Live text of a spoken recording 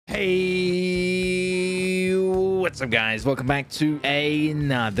Hey, what's up guys? Welcome back to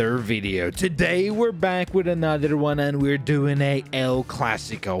another video. Today we're back with another one and we're doing a El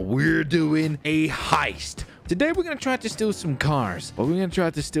Clasico. We're doing a heist. Today we're gonna try to steal some cars, but we're gonna try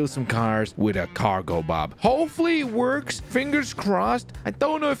to steal some cars with a cargo bob. Hopefully it works. Fingers crossed. I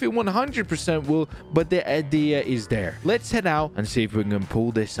don't know if it 100% will, but the idea is there. Let's head out and see if we can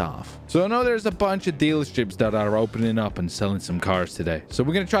pull this off. So I know there's a bunch of dealerships that are opening up and selling some cars today. So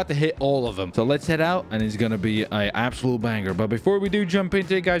we're gonna try to hit all of them. So let's head out and it's gonna be an absolute banger. But before we do jump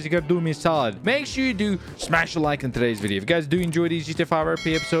into it, guys, you gotta do me a solid. Make sure you do smash a like in today's video. If you guys do enjoy these GTA 5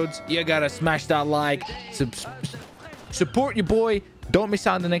 RP episodes, you gotta smash that like, support your boy. Don't miss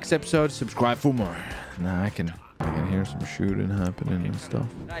out on the next episode. Subscribe for more. Now I can hear some shooting happening and stuff.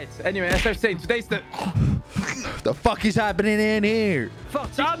 Right. Anyway, as I was saying, today's the... The fuck is happening in here?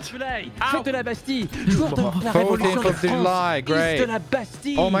 14th July, fête de la Bastille. 14th of July, great. De la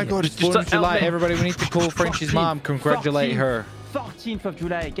Bastille. Oh my god, it's 4th of July. Everybody, we need to call French's mom. Congratulate her. 14th of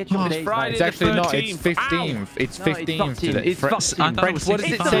July. Get your days right. It's actually not. It's 15th. It's 15th today. It's 14th. French, what does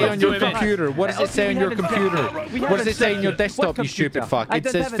it say on your computer? What does it say on your computer? What does it say on your desktop, you stupid fuck? It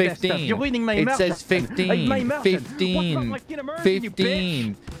says 15. You're ruining my It says 15. 15.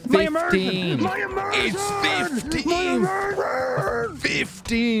 15. 15. It's 15.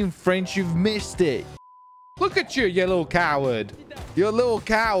 15. French, you've missed it. Look at you, you little coward. You little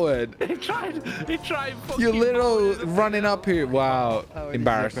coward. He tried. You little running up here. Wow.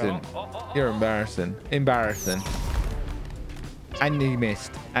 Embarrassing. You're embarrassing. Embarrassing. And he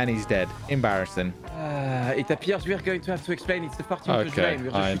missed. And he's dead. Embarrassing. It appears we're going to have to explain. It's the 14th of July and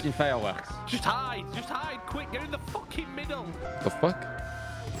we're just shooting fireworks. Just hide. Just hide. Quick. Get in the fucking middle. The fuck?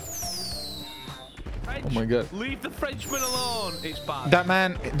 French, oh my god. Leave the Frenchman alone. It's bad. That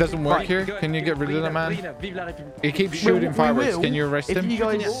man doesn't work here. Can you get rid of that man? He keeps shooting fireworks. Can you arrest him? If you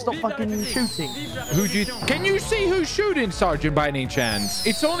guys stop fucking shooting. Who do you... Can you see who's shooting, Sergeant, by any chance?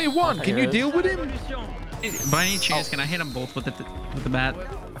 It's only one. Can you deal with him? By any chance, can I hit them both with the bat?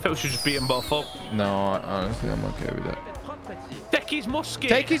 I think we should just beat them both up. No, honestly, I'm okay with that. Take his musket.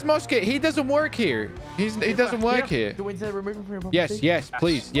 Take his musket. He doesn't work here. He doesn't work here. Yes, yes,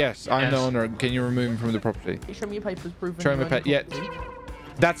 please. Yes, I'm the owner. Can you remove him from the property? Show me your papers proving. Show me yeah.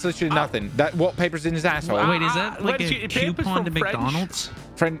 That's literally nothing. That what papers in his asshole? Wait, is that like a coupon to McDonald's?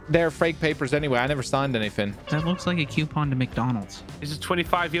 Friend, they're fake papers anyway. I never signed anything. That looks like a coupon to McDonald's. He's a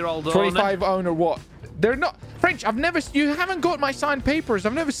 25-year-old owner. 25 owner what? They're not French. I've never. You haven't got my signed papers.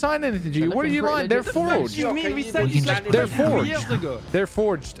 I've never signed anything to you. What are you lying? They're forged. They're forged. They're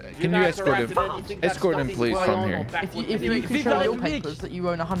forged. Can you escort him? Escort him, please, from here. If you can show your papers that you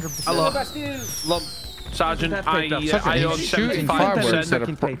own 100%. Hello, Sergeant. I own shooting fireworks at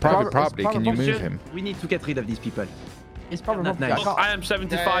a private property. Can you move him? We need to get rid of these people. It's probably nice. I am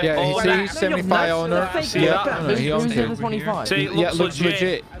 75. Yeah, he's 75 owner. Yeah, he owns it. 25? See, yeah, it looks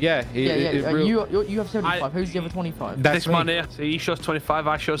legit. Yeah, you have 75. Who's the other 25? This man here. See, he shows 25.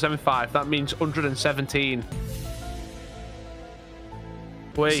 I show 75. That means 117.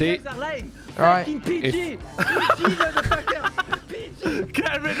 Wait. See? All right.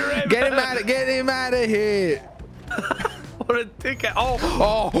 Get rid of him. Get him out of here. What a ticket.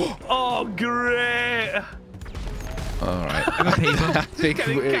 Oh, great. All right. I think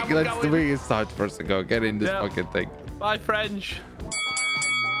it's time for us to go. Get in this fucking thing. Bye, French.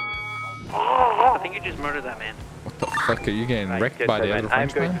 I think you just murdered that man. What the fuck are you getting wrecked by the other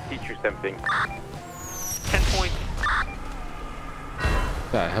Frenchman? I'm going to teach you something. 10 points.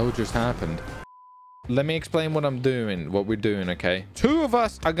 What the hell just happened? Let me explain what I'm doing, what we're doing, okay? Two of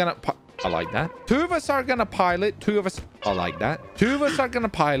us are gonna... I like that. Two of us are gonna pilot. Two of us... I like that. Two of us are gonna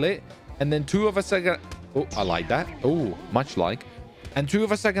pilot. And then two of us are gonna... Oh, I like that. Oh, much like. And two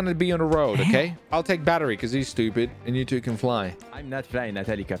of us are going to be on the road, okay? I'll take battery because he's stupid and you two can fly. I'm not flying that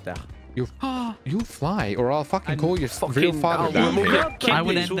helicopter. You fly or I'll fucking call your real father down here. I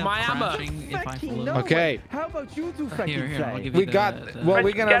would end up crashing if I flew. Okay. How about you two fucking fly? I'll give We you got... Well,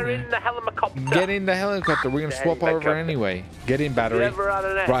 we're going Get to... in the helicopter. Get in the helicopter. We're going to swap over anyway. Get in, battery.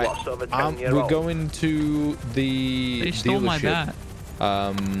 Right. We're going to the They stole my bat.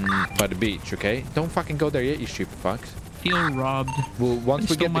 By the beach, okay? Don't fucking go there yet, you stupid fucks. Feel robbed. Well, once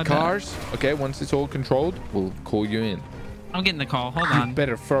we get the cars, okay, once it's all controlled, we'll call you in. I'm getting the call. Hold on. You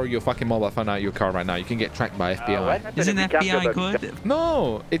better throw your fucking mobile phone out of your car right now. You can get tracked by FBI. Isn't FBI good?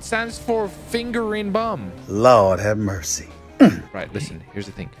 No, it stands for finger in bum. Lord have mercy. Right, listen, here's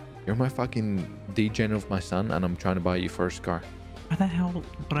the thing. You're my fucking degen of my son, and I'm trying to buy you first car. Why the hell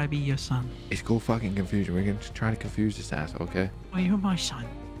would I be your son? It's called fucking confusion. We're going to try to confuse this ass, okay? Well, you're my son.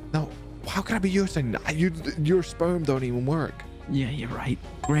 No, how can I be your son? Your sperm don't even work. Yeah, you're right.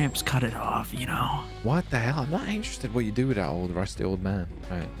 Gramps cut it off, you know. What the hell? I'm not interested what you do with that old rusty old man.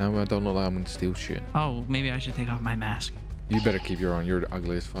 Right, now I don't know that I'm gonna steal shit. Oh, maybe I should take off my mask. You better keep your on. You're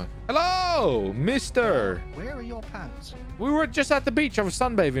ugly as fuck. Hello, mister. Where are your pants? We were just at the beach. I was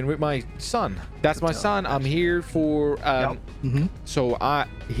sunbathing with my son. That's my son. I'm here for so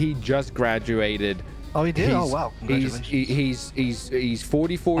he just graduated. Oh, he did? Oh, wow. Congratulations. He's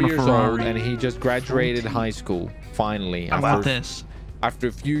 44 years old, and he just graduated high school, finally. How about this? After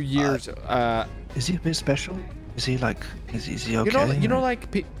a few years. Is he a bit special? Is he like, is he okay? You know, like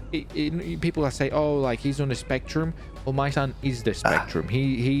people that say, oh, like he's on the spectrum. Well, my son is the spectrum.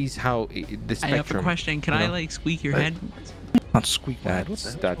 He's how the spectrum. I have a question. Can I like squeak your head? Not squeak.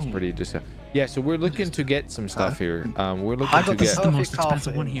 That's pretty yeah, so we're looking to get some stuff here. We're looking I got to the get the most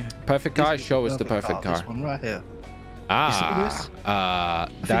expensive one here. perfect car. Show us the perfect car. This one right here. I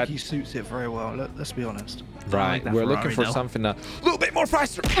think he suits it very well. Let's be honest. Right, like we're Ferrari, looking for though. something a little bit more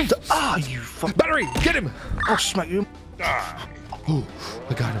faster. You fuck. Battery, get him! I'll smack you. Oh,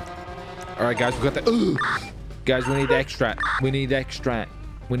 I got him. All right, guys, we got the. Guys, we need extract. We need extract.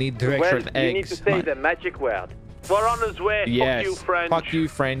 We need to extract eggs. You need to say the magic word. We're on his way. Yes. Fuck you, French. Fuck you,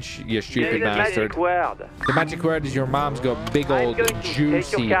 French. You stupid Say the bastard. magic word. The magic word is your mom's got big I'm old going to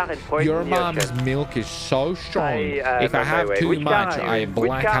juicy. take your car and point Your in the mom's ocean. milk is so strong. If I on my have way. too Which car much, are you I in?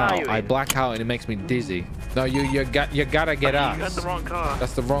 black Which car are out. you I in? black out and it makes me dizzy. No, you gotta get us. You got the wrong car.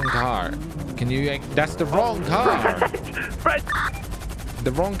 That's the wrong car. Can you? That's the wrong car. French.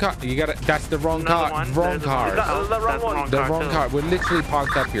 The wrong car. You gotta. That's the wrong car. One. Wrong There's car. the wrong one. The wrong car. We're literally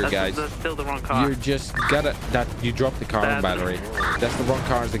parked up here, guys. That's still the wrong car. You just gotta. That you dropped the car on battery. That's the wrong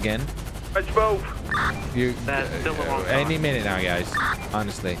cars again. French move. You. That's still the wrong car. Any minute now, guys.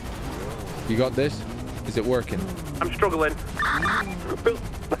 Honestly. You got this? Is it working? I'm struggling.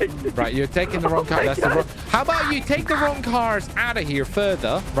 Right, you're taking the wrong car. That's the wrong. How about you take the wrong cars out of here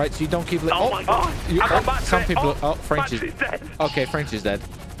further, right? So you don't keep. Oh my God! You, I got battery. some people. Oh, French battery's is dead. Okay, French is dead.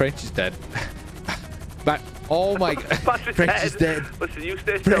 French is dead. But oh my God, Battery's French is dead. Listen, you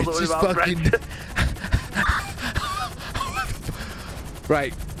stay still. French Don't worry is about fucking. French.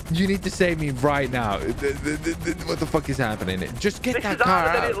 Right. You need to save me right now. What the fuck is happening? Just get This that is car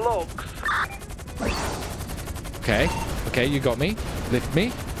harder out. than it looks. Okay. Okay, you got me. Lift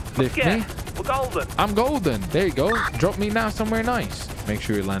me. Lift Yeah, me. we're golden. I'm golden. There you go. Drop me now somewhere nice. Make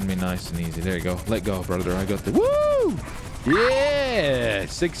sure you land me nice and easy. There you go. Let go, brother. I got the. Woo! Yeah!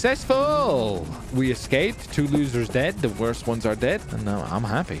 Successful! We escaped. 2 losers dead. The worst ones are dead. And now I'm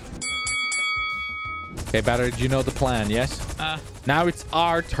happy. Okay, Battery, do you know the plan? Yes? Now it's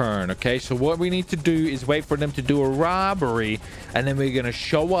our turn, okay? So what we need to do is wait for them to do a robbery, and then we're gonna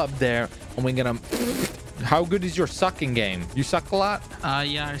show up there, and we're gonna... How good is your sucking game? You suck a lot?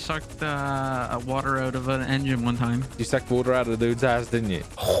 Yeah, I sucked water out of an engine one time. You sucked water out of the dude's ass, didn't you?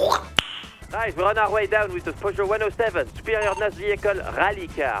 Nice, we're on our way down with the Peugeot 107 Superior NAS Vehicle Rally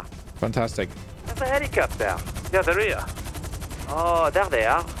Car. Fantastic. That's a helicopter. Yeah, there is. Oh, there they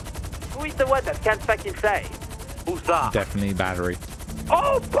are. Who is the one that can't fucking fly? Who's that? Definitely Battery.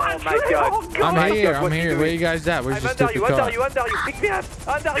 Oh, Patrick! my God. Oh, God. I'm here. I'm What here. you Where doing? you guys at? Where's I'm the under stupid you, car? under you, under you. Pick me up.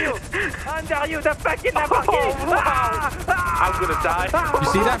 Under you. Under you, the fucking Lamborghini. I'm gonna die. You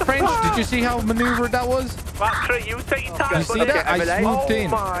see that, French? Did you see how maneuvered that was? Battery, you take your time. You see that? I swooped in.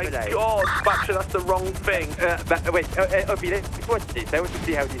 Oh my God, Battery, that's the wrong thing. Wait, Obi, let's watch this. I want to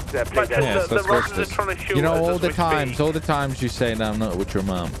see how this plays out. Yes, the let's watch robbers are this. trying to shoot You know, us all as the we times speak. you say that I'm not with your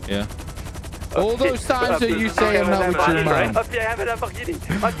mom. Yeah. All those times that you say I'm not with your mom. Obi, I have a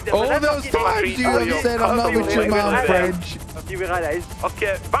Lamborghini. All those times you have said I'm not with your mom, French. Obi, we realize.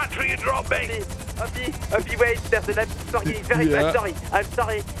 Okay, Battery, you drop me. Obi, wait, there's a Lamborghini. Very Yeah. I'm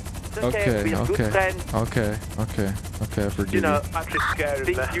sorry. It's okay, we're good friends. Okay, I forgive You know, Battery's scared of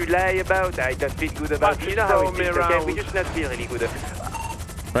me. things you lie about, I don't feel good about. Battery's You know how it throwing me is, okay? around. We just not feel really good.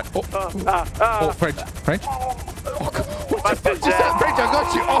 Right. Oh, French. Oh, God. What the fuck is that? French, I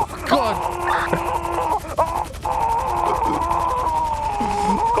got you. Oh, God.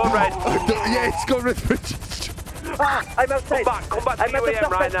 Go red. Yeah, it's going red, French. I'm outside. Come back to I'm at the UAM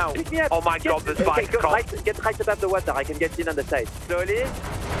right surface. now. Pick me up. Oh my God, there's 5 cops. Get right above the water. I can get in on the side. Slowly.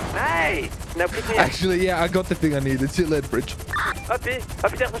 Nice. Now pick me up. Actually, yeah, I got the thing I needed. It's your lead, French. Up, there's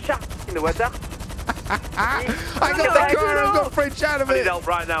a shark in the water. I got the car. I got French out of I need it. help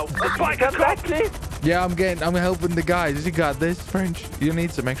right now. There's 5 Come back, cops. please. Yeah, I'm helping the guys. You got this, French. You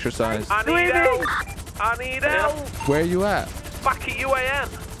need some exercise. I need help. I need help. Where are you at? Back at UAM.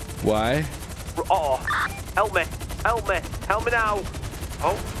 Why? Oh, help me. Help me. Help me now.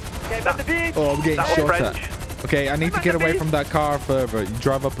 Oh, Okay, I'm at the beach. Oh, I'm getting that was shot French. at. Okay, I need to get away from that car further. You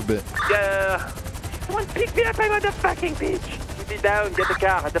drive up a bit. Yeah. Someone pick me up. I'm on the fucking beach. Immediately down, get the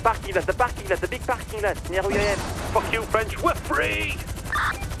car at the parking lot, the big parking lot near where I am. Fuck you, French. We're free.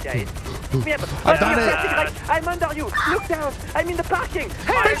 Yeah, I've done it. right. I'm under you. Look down. I'm in the parking.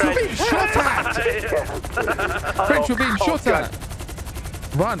 French, we're being shot at. French, we're being shot at.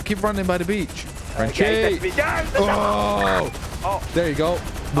 Run, keep running by the beach. Frenchie. Oh, there you go.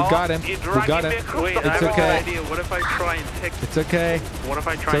 We got him. We got him. Wait, it's I have okay. an idea. What if I try and pick? It's okay. What if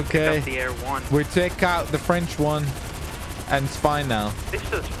I try and pick up the air one? We take out the French one, and it's fine now. This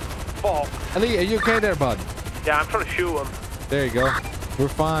is fuck. Ali, are you okay there, bud? Yeah, I'm trying to shoot him. There you go. We're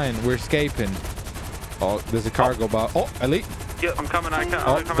fine. We're escaping. Oh, there's a cargo bob. Oh, Ali. Yeah, I'm coming. I can't.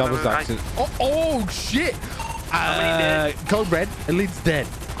 Oh, that was accident. Oh, shit. Code red. Elite's dead.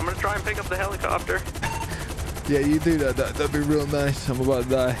 I'm gonna try and pick up the helicopter. Yeah, you do that. That'd be real nice. I'm about to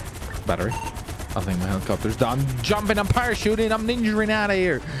die. Battery. I think my helicopter's done. I'm jumping. I'm parachuting. I'm ninjaing out of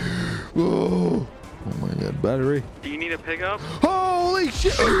here. Oh my god, battery. Do you need a pickup? Holy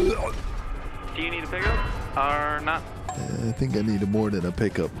shit. Do you need a pickup or not? I think I need more than a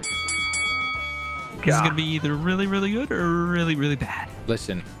pickup. This is gonna be either really, really good or really, really bad.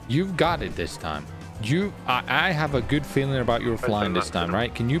 Listen, you've got it this time. I have a good feeling about your flying this time,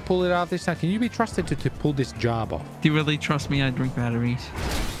 right? Can you pull it out this time? Can you be trusted to pull this job off? Do you really trust me? I drink batteries.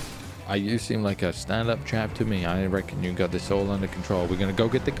 You seem like a stand-up chap to me. I reckon you got this all under control. We're gonna go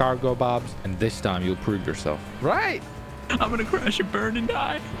get the cargo bobs, and this time you'll prove yourself. Right? I'm gonna crash and burn and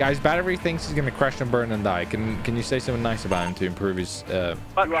die. Guys, Battery thinks he's gonna crash and burn and die. Can you say something nice about him to improve his?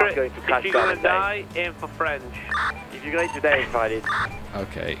 Patrick, if you're gonna die, aim for French. If you're going to die, fight it.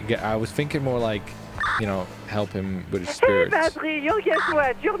 Okay. Yeah, I was thinking more like, you know, help him with his spirits. Hey, Battery, you guess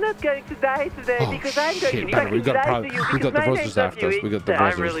what? You're not going to die today because I'm going to Battery, we got fucking lie to you. we got the brothers after us. We got the I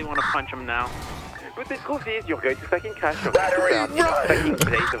brothers. really want to punch him now. But the truth is, you're going to fucking crash your battery in a fucking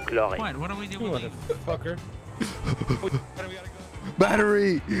place of glory. What do we do with you? Fucker.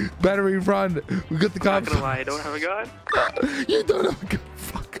 Battery, run. We got the I'm not cops. gonna lie, I don't have a gun. You don't have a gun.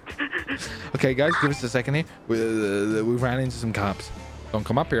 Fuck. Okay, guys, give us a second here. We ran into some cops. Don't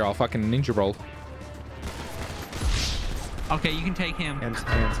come up here. I'll fucking ninja roll. Okay, you can take him. Hands.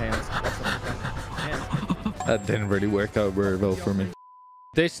 That didn't really work out very well for me.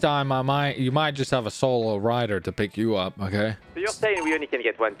 This time, you might just have a solo rider to pick you up, okay? So you're saying we only can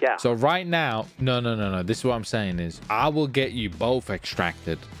get one car? So right now, no. This is what I'm saying is, I will get you both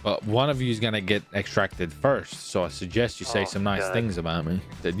extracted, but one of you is gonna get extracted first. So I suggest you say some nice things about me.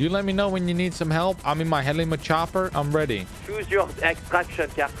 Did you let me know when you need some help? I'm in my Helima chopper. I'm ready. Choose your extraction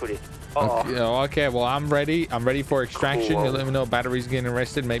carefully. Okay, well, I'm ready. I'm ready for extraction. Cool. You let me know Battery's getting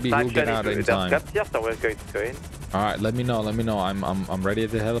arrested. Maybe he'll get out in time. All right, let me know. I'm ready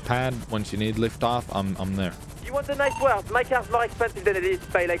at the helipad. Once you need lift off, I'm there. You want a nice word? My car's more expensive than it is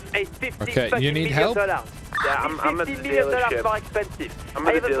by like $50 Okay, you need million help? Yeah, I'm at the $50 million dealership. more expensive. I'm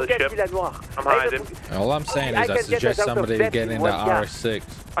at the dealership. I'm hiding. All I'm saying is I suggest somebody to get in the RS6.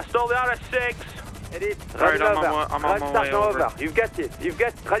 I stole the RS6. It is. Alright, I'm on my way over. You've got it.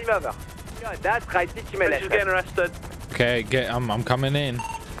 Run him over. God, that's right. He's getting arrested. Okay, I'm coming in.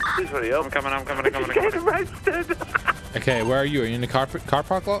 Please hurry up. I'm coming. Getting arrested. Okay, where are you? Are you in the car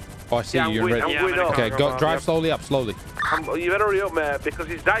park lot? Oh, I see Yeah, you. You're ready. I'm in the Okay, cargo go bob, drive yep. slowly up, slowly. You better hurry up, man, because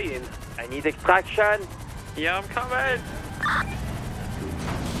he's dying. I need extraction. Yeah, I'm coming.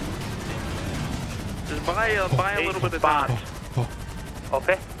 Just buy a little bit of time.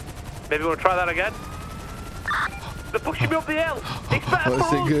 Okay. Maybe we'll try that again. They're pushing me up the hill.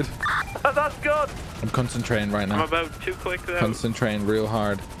 Is it good? That's good. I'm concentrating right I'm now. about too quick though. Concentrating real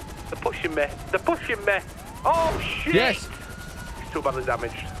hard. They're pushing me. Oh, shit. Yes. He's too badly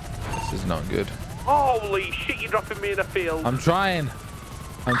damaged. This is not good. Holy shit, you're dropping me in a field. I'm trying.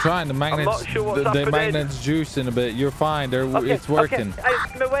 The magnets, not sure what's the happening. magnets juicing a bit. You're fine. It's working. Okay.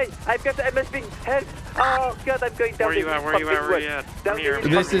 I'm away. I've got the MSB. Help. Oh, God, I'm going down Where you at? Where you at? Down I'm here. the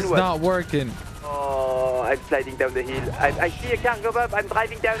hill. This is not working. Oh, I'm sliding down the hill. I see a cargo bob. I'm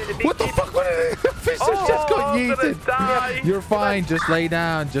driving down in a big What the jeep. fuck? What did it? Oh, Just got I'm gonna yeeted. die. You're fine. Just lay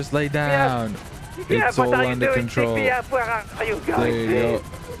down. Yeah, It's what all are you under doing? control. Pick me up. Where are you going? There you go. This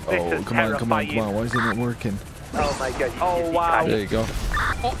Oh, is come on. terrifying. Why isn't it working? Oh my God. Oh, wow. There you go.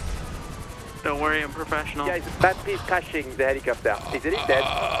 Don't worry, I'm professional. Guys, battery is crashing the helicopter. Is it dead?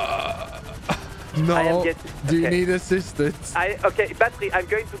 I am No. getting- Do you okay. need assistance? Okay, battery. I'm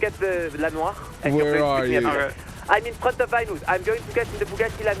going to get the La Noire. and you're Where going to are pick me up you? here. I'm in front of Vinewood. I'm going to get in the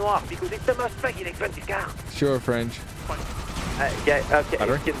Bugatti La Noire because it's the most fucking expensive car. Sure, French. Yeah, okay.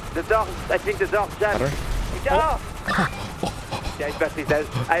 Better? The door, I think the door jammed. Better? Oh! Guys, battery says,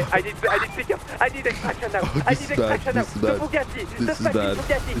 I need pick up. I need extraction now. I This need is bad. extraction now. This is The bad. Bugatti. This The is fucking bad.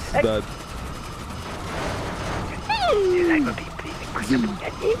 Bugatti. This is bad. Please, French is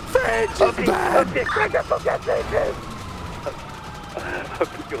bad. Oh pire, on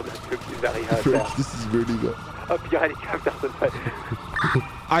a peu qui n'arrive à faire. This is really bad. Oh pire, hélicoptère, personne pas.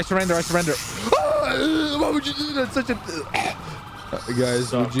 I surrender. I surrender. Oh, why would you do that? Such a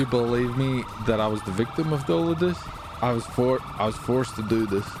guys, would you believe me that I was the victim of all of this? I was forced to do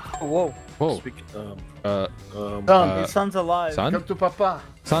this. Whoa. Whoa. Son, your son's alive. Son? Come to Papa.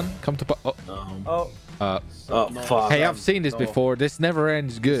 Son, come to Papa. Oh, fuck. Hey, I've seen this before. This never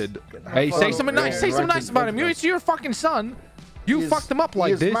ends good. Hey, say something nice. Say something nice about him. It's your fucking son. You fucked him up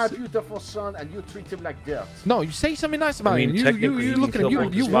like this. He's my beautiful son, and you treat him like dirt. No, you say something nice about him. You look at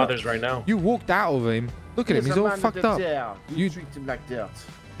him. You fathers right now. You walked out of him. Look at him. He's all fucked up. You treat him like dirt.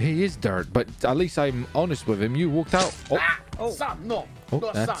 He is dirt, but at least I'm honest with him. You walked out. Son, no. Oh,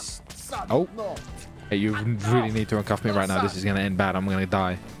 No, that's. son. Oh. No. Hey, you really need to uncuff me right now. This is gonna end bad. I'm gonna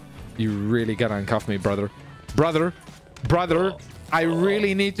die. You really gotta uncuff me, brother. Brother. I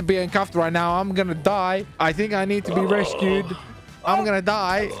really need to be uncuffed right now. I'm gonna die. I think I need to be rescued. I'm gonna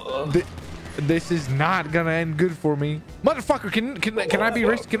die. This is not gonna end good for me. Motherfucker, can I be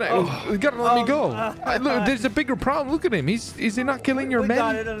rescued? You gotta let me go. Look, there's a bigger problem. Look at him. Is he not killing your men? We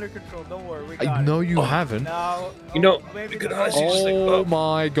got it under control. Don't worry. We got it. No, you haven't. No. You know, Oh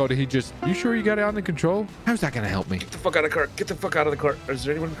my god, you sure you got it under control? How's that gonna help me? Get the fuck out of the car. Get the fuck out of the car. Is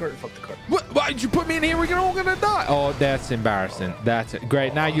there anyone in the car? Fuck the car. What? Why did you put me in here? We're all gonna die. Oh, that's embarrassing. That's it.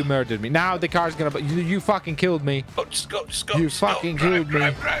 Great. Now you murdered me. Now the car's gonna. You fucking killed me. Oh, just go. You fucking killed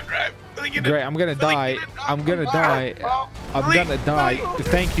me. Great. I'm gonna die. I'm gonna die. I'm gonna die.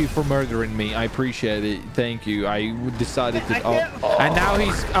 Thank you for murdering me. I appreciate it. Thank you. I decided to. And now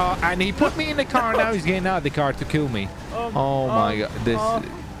he's. And he put me in the car. Now he's getting out of the car to kill me. Oh my god.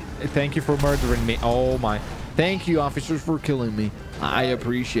 Thank you for murdering me. Oh my. Thank you, officers, for killing me. I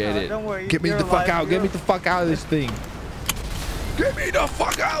appreciate it. Don't worry, Get me the fuck out. Get me the fuck out of this thing. Get me the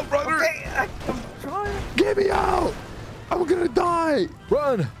fuck out, brother. Okay, I'm trying. Get me out. I'm gonna die.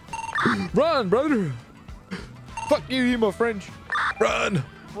 Run. Run, brother. Fuck you, my French. Run.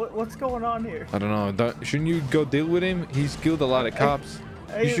 What's going on here? I don't know. Shouldn't you go deal with him? He's killed a lot of cops.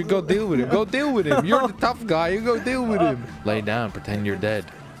 You should go deal with him. Go deal with him. You're the tough guy. You go deal with him. Lay down. Pretend you're dead.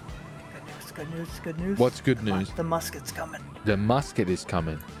 Good news. What's good news? The musket's coming. The musket is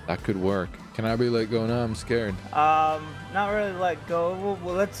coming. That could work. Can I be let go now? I'm scared. Not really let go.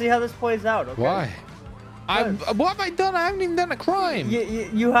 Well, let's see how this plays out, okay? Why? What have I done? I haven't even done a crime.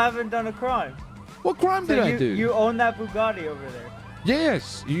 You haven't done a crime. What crime did I do? You own that Bugatti over there.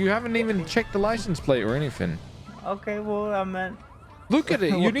 Yes. You haven't even checked the license plate or anything. Okay, well, I meant... Look at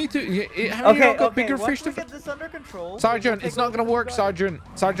it. You need to... Have you not got bigger fish to... Get this under control. Sergeant, it's not going to work, Sergeant.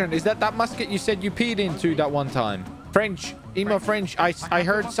 Sergeant, is that musket you said you peed into that one time? French. Emo French. I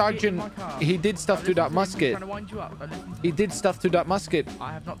heard Sergeant... He did stuff to that musket. He did stuff to that musket.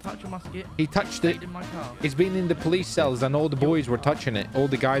 I have not touched your musket. He touched it. It's been in the police cells and all the boys were touching it. All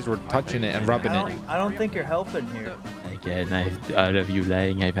the guys were touching it and rubbing it. I don't think you're helping here. Again, out of you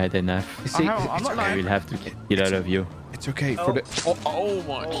lying, I've had enough. See, I'm not I lying. will have to get out of you. it's okay. For the... Oh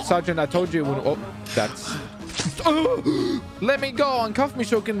my... Sergeant, I told you when... Oh, that's... Let me go. Uncuff me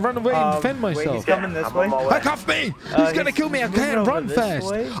so I can run away and defend myself. Wait, he's coming this way. Uncuff me! He's gonna kill me. I can't run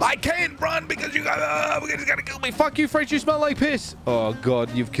fast. way. I can't run because he's gonna kill me. Fuck you, French. You smell like piss. Oh god,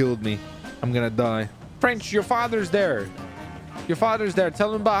 you've killed me. I'm gonna die. French, your father's there. Your father's there.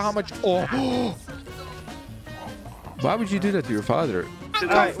 Tell him about how much... Oh. Why would you do that to your father?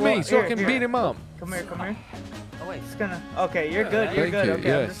 Uncuff me so I can beat him up. Come here. Oh wait, it's gonna... Okay, you're good. You're good.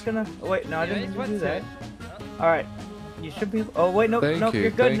 Okay, I'm just gonna... Oh, wait, no, I didn't do that. All right, you should be... Oh wait, nope,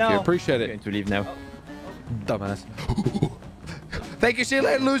 you're good now. Thank you. Appreciate it. I'm going to leave now. Dumbass. Thank you. See you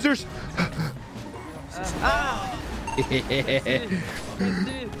later, losers.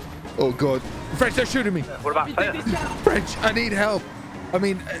 Oh god, French, they're shooting me. What about fire? French, I need help. I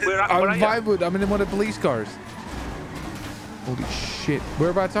mean, I'm Vinewood. I'm in one of the police cars. Holy shit.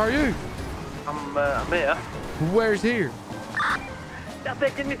 Whereabouts are you? I'm here. Where's here? They're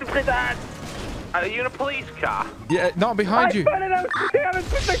taking me to prison. Are you in a police car? Yeah, no, behind you. Oh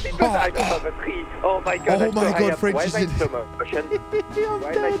my god. Oh my god, French is in...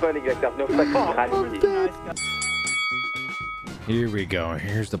 Here we go.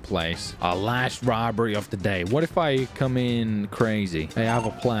 Here's the place. Our last robbery of the day. What if I come in crazy? Hey, I have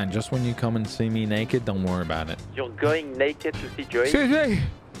a plan. Just when you come and see me naked, don't worry about it. You're going naked to see Joey? Excuse me.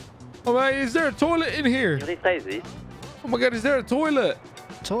 Oh my, is there a toilet in here? Oh my god, is there a toilet?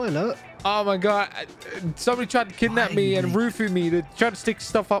 Toilet? Oh my god. Somebody tried to kidnap me and roofie me. They tried to stick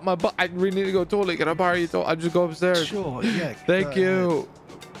stuff up my butt. I really need to go to the toilet. Can I borrow your toilet? I'll just go upstairs. Sure, yeah. Thank you.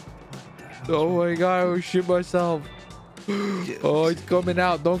 Oh my god, I will shit myself. Oh, it's coming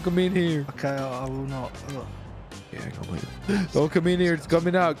out. Don't come in here. Okay, I will not. Yeah, don't come in here. It's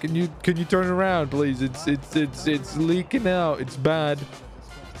coming out. Can you turn around, please? It's leaking out. It's bad.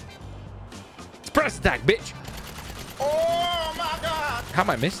 It's press attack, bitch. Oh my god. How am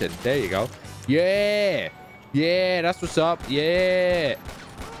I missing? There you go. Yeah. Yeah, that's what's up. Yeah.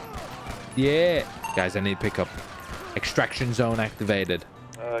 Yeah. Guys, I need pickup. Extraction zone activated.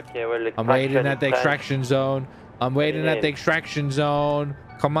 Okay, well, I'm waiting at the extraction zone. I'm waiting at the extraction zone.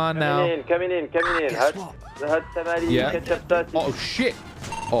 Come on now. Coming in. Hot tamale, ketchup sauce. Oh shit.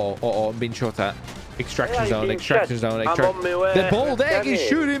 Oh, I'm being shot at. Extraction zone. The boiled egg is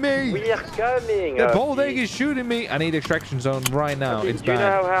shooting me. We are coming. The boiled egg is shooting me. I need extraction zone right now. It's do you know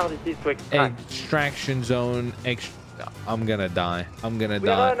bad. how hard it is to extract? Extraction zone. I'm gonna die. I'm gonna die.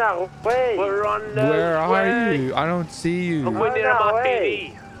 We're on our way. We're on the Where are way. you? I don't see you. I'm near my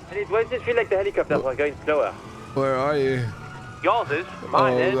TV. And why does it feel like the helicopters are going slower? Where are you? Yours is.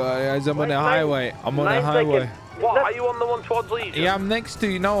 Mine is. Guys, I'm on the highway. I'm on the highway. What? Are you on the one towards Legion? Yeah, I'm next to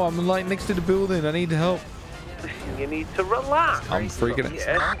you. No, I'm like next to the building. I need help. You need to relax. I'm freaking out.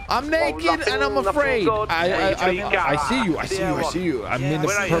 Yeah. I'm naked and I'm afraid. I see you. I see you. I'm in the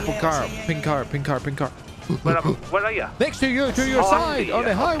purple car. Pink car. Where are you? Next to you, to your side, on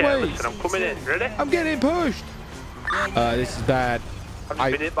the highway. Okay, listen, I'm coming in. Ready? I'm getting pushed. This is bad.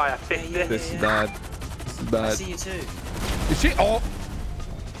 I've been hit by a 50. This is bad. I see you too. Is she? Oh.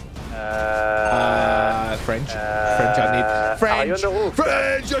 French. French, I need. French. Are you on the roof?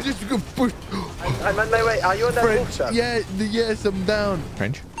 French, I just push. I'm on my way. Are you on the roof? Yeah, yes, I'm down.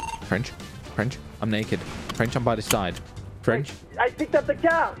 French. I'm naked. French, I'm by the side. French. I picked up the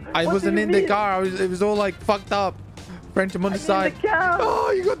car. I wasn't in the car. It was all like fucked up. French, I'm on the side. In the car.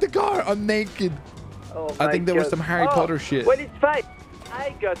 Oh, you got the car. I'm naked. Oh I think there was some Harry Potter shit. Well, it's fine.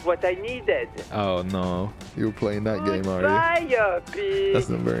 I got what I needed. Oh no, you were playing that game, are you? Fire, please. That's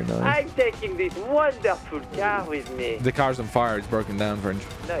not very nice. I'm taking this wonderful car with me. The car's on fire. It's broken down, French.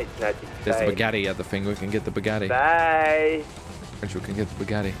 No, it's not. There's the Bugatti at the thing. We can get the Bugatti. Bye. French, we can get the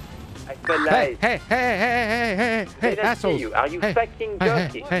Bugatti. I feel like. Hey, assholes. Are you fucking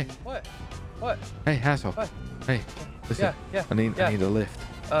joking? Hey. What? Hey, asshole. What? Hey, listen. Yeah. I need a lift.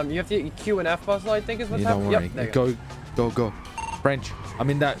 You have to Q and F button, I think is what's happening. happening. Don't worry. Go. French. I'm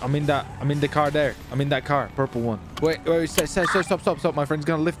in the car there. I'm in that car. Purple one. Wait. Stop. My friend's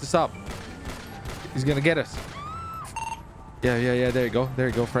gonna lift us up. He's gonna get us. Yeah. There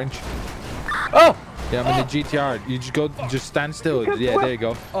you go, French. Oh! Yeah, I'm in the GTR. You just stand still. Yeah, there you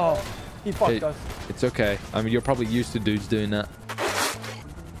go. Oh, he fucked us. It's okay. I mean, you're probably used to dudes doing that.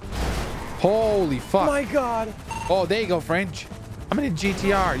 Holy fuck. Oh my god. Oh, there you go, French. I'm in a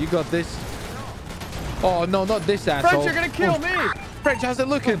GTR. You got this. Oh, no, not this asshole. French, you're gonna kill me. French, how's it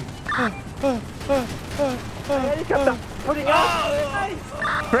looking? Helicopter putting out.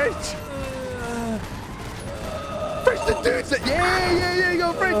 French. French, the dude said, yeah,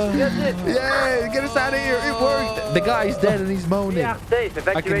 go, French. Yeah, get us out of here. It worked. The guy's dead and he's moaning. We are safe.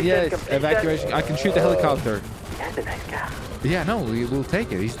 Evacuation. I can shoot the helicopter. That's a nice car. Yeah, no, we'll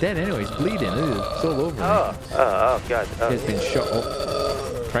take it. He's dead anyway. He's bleeding. It's all over. Oh, God. He's been shot.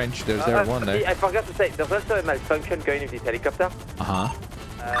 Oh. French, there's one there. I forgot to say, there's also a malfunction going with this helicopter. Uh-huh.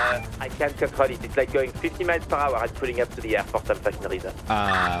 I can't control it. It's like going 50 miles per hour and pulling up to the air for some fucking reason.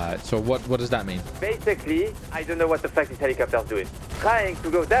 So what does that mean? Basically, I don't know what the fuck this helicopter's doing. Trying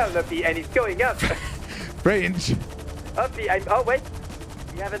to go down, Uppy, and it's going up. French. Uppy, oh, wait.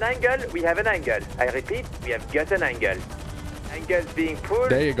 We have an angle. I repeat, we have got an angle. Angle's being pulled.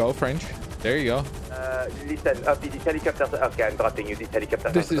 There you go, French. There you go. Listen, Uppy, this helicopter... Okay, I'm dropping you. This helicopter...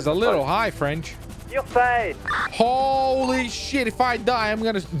 This is a little high, French. You're fine. Holy shit, if I die, I'm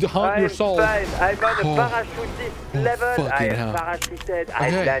gonna haunt your soul. I'm fine. I'm on a parachutist level. I am parachuted.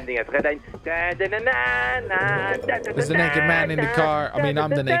 I'm landing at red line. There's a naked man in the car. I mean, I'm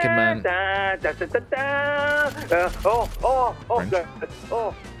the naked man. Oh, God.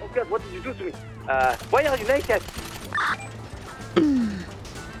 Oh, God, what did you do to me? Why are you naked?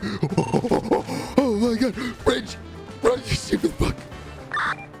 Oh, my God. French, run, you stupid fuck.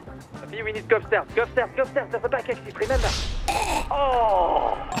 We need go stairs. There's a back exit, remember?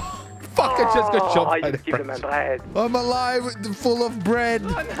 Oh! Fuck, I just got shot by the bread. I'm alive, full of bread.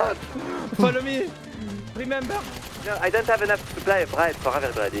 Follow me. Remember? No, I don't have enough supply of bread for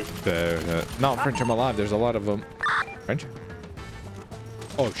everybody. No, French, I'm alive. There's a lot of them. French?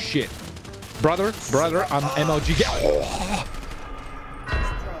 Oh, shit. Brother, I'm MLG.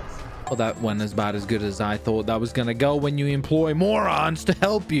 Well, that went as bad as good as I thought that was gonna go when you employ morons to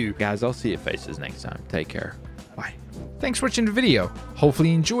help you. Guys, I'll see your faces next time. Take care. Bye. Thanks for watching the video. Hopefully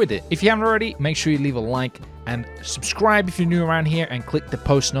you enjoyed it. If you haven't already, make sure you leave a like and subscribe if you're new around here, and click the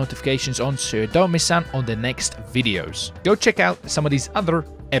post notifications on so you don't miss out on the next videos. Go check out some of these other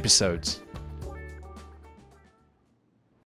episodes.